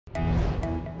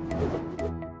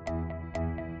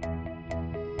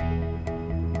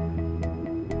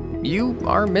you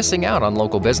are missing out on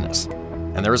local business.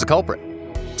 And there is a culprit.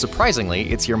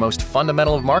 Surprisingly, it's your most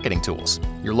fundamental of marketing tools,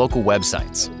 your local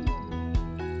websites.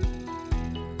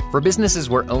 For businesses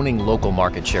where owning local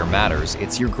market share matters,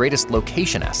 it's your greatest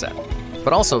location asset,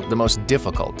 but also the most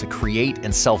difficult to create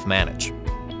and self-manage.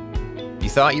 You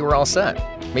thought you were all set.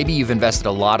 Maybe you've invested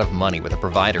a lot of money with a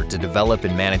provider to develop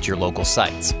and manage your local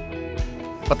sites.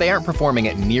 But they aren't performing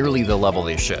at nearly the level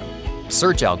they should.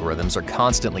 Search algorithms are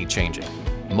constantly changing.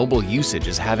 Mobile usage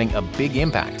is having a big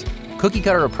impact.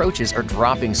 Cookie-cutter approaches are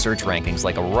dropping search rankings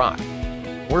like a rock.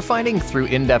 We're finding through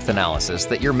in-depth analysis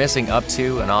that you're missing up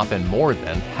to and often more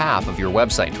than half of your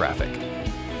website traffic.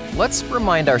 Let's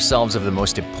remind ourselves of the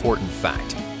most important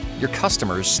fact. Your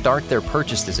customers start their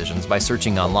purchase decisions by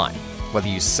searching online, whether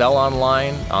you sell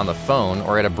online, on the phone,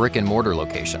 or at a brick-and-mortar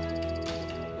location.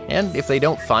 And if they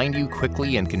don't find you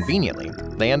quickly and conveniently,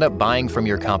 they end up buying from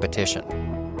your competition.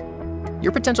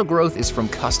 Your potential growth is from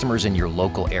customers in your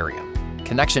local area.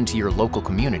 Connection to your local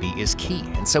community is key,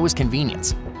 and so is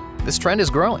convenience. This trend is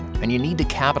growing, and you need to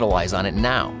capitalize on it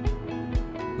now.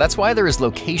 That's why there is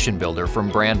LocationBuilder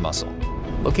from Brandmuscle.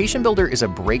 LocationBuilder is a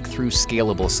breakthrough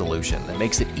scalable solution that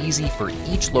makes it easy for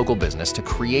each local business to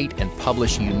create and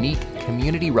publish unique,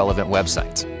 community-relevant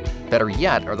websites. Better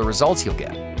yet are the results you'll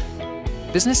get.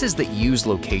 Businesses that use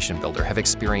LocationBuilder have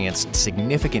experienced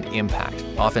significant impact,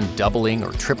 often doubling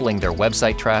or tripling their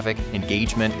website traffic,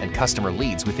 engagement, and customer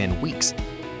leads within weeks.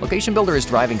 LocationBuilder is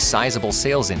driving sizable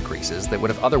sales increases that would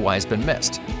have otherwise been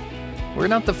missed. We're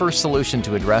not the first solution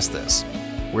to address this.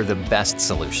 We're the best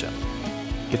solution.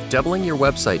 If doubling your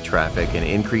website traffic and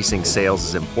increasing sales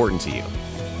is important to you,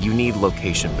 you need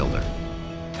LocationBuilder.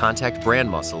 Contact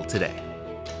Brandmuscle today.